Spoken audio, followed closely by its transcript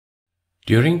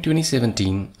During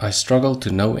 2017, I struggled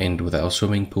to no end with our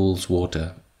swimming pool's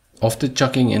water. After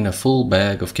chucking in a full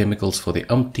bag of chemicals for the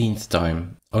umpteenth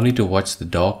time, only to watch the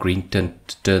dark green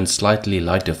tint turn slightly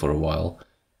lighter for a while,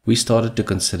 we started to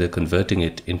consider converting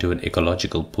it into an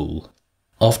ecological pool.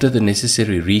 After the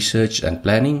necessary research and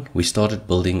planning, we started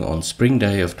building on spring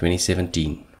day of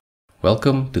 2017.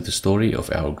 Welcome to the story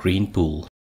of our green pool.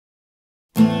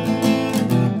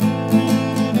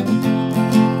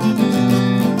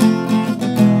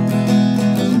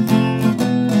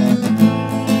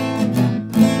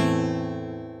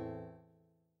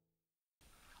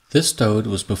 This toad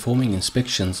was performing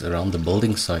inspections around the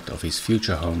building site of his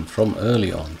future home from early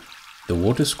on. The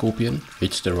water scorpion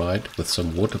hitched a ride with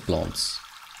some water plants.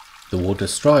 The water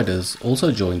striders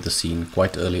also joined the scene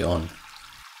quite early on.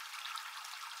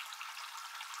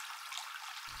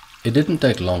 It didn't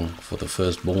take long for the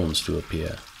firstborns to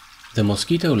appear. The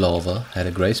mosquito larvae had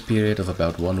a grace period of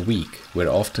about 1 week,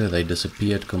 whereafter they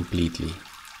disappeared completely.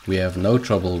 We have no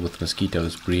trouble with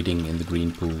mosquitoes breeding in the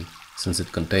green pool, since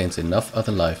it contains enough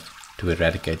other life to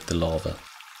eradicate the larvae.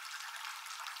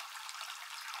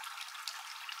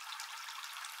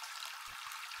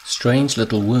 Strange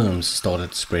little worms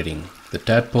started spreading. The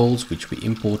tadpoles which we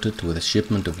imported with a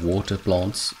shipment of water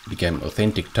plants became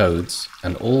authentic toads,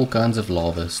 and all kinds of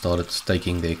larvae started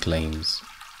staking their claims.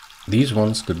 These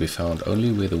ones could be found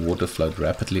only where the water flowed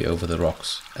rapidly over the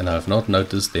rocks, and I have not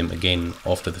noticed them again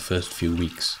after the first few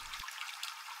weeks.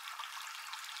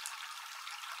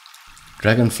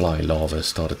 Dragonfly larvae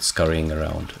started scurrying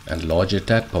around, and larger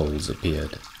tadpoles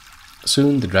appeared.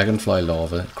 Soon the dragonfly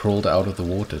larvae crawled out of the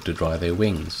water to dry their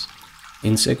wings.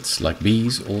 Insects like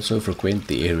bees also frequent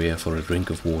the area for a drink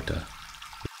of water.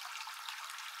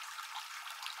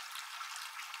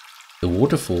 The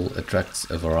waterfall attracts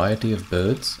a variety of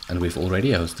birds, and we've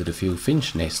already hosted a few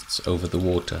finch nests over the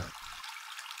water.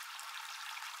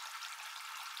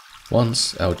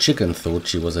 Once our chicken thought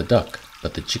she was a duck,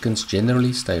 but the chickens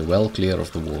generally stay well clear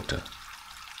of the water.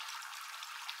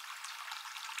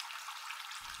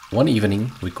 One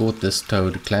evening we caught this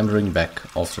toad clambering back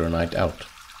after a night out.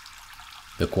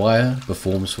 The choir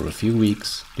performs for a few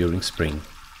weeks during spring.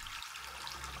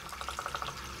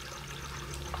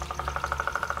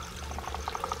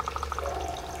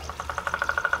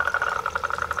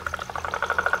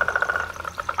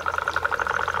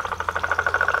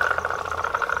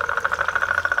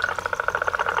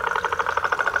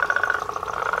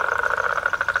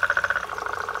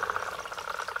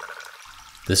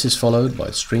 This is followed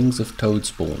by strings of toad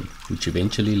spawn, which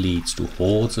eventually leads to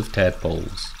hordes of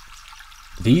tadpoles.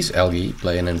 These algae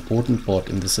play an important part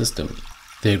in the system.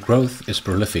 Their growth is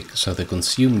prolific, so they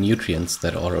consume nutrients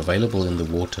that are available in the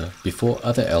water before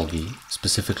other algae,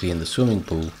 specifically in the swimming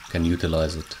pool, can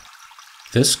utilize it.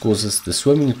 This causes the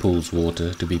swimming pool's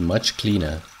water to be much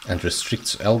cleaner and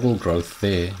restricts algal growth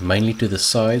there mainly to the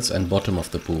sides and bottom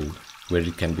of the pool, where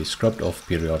it can be scrubbed off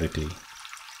periodically.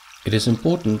 It is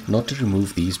important not to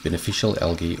remove these beneficial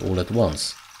algae all at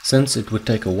once, since it would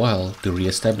take a while to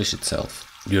re-establish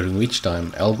itself, during which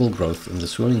time algal growth in the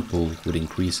swimming pool would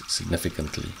increase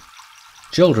significantly.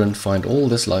 Children find all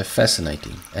this life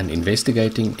fascinating, and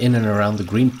investigating in and around the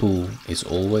green pool is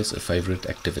always a favorite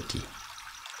activity.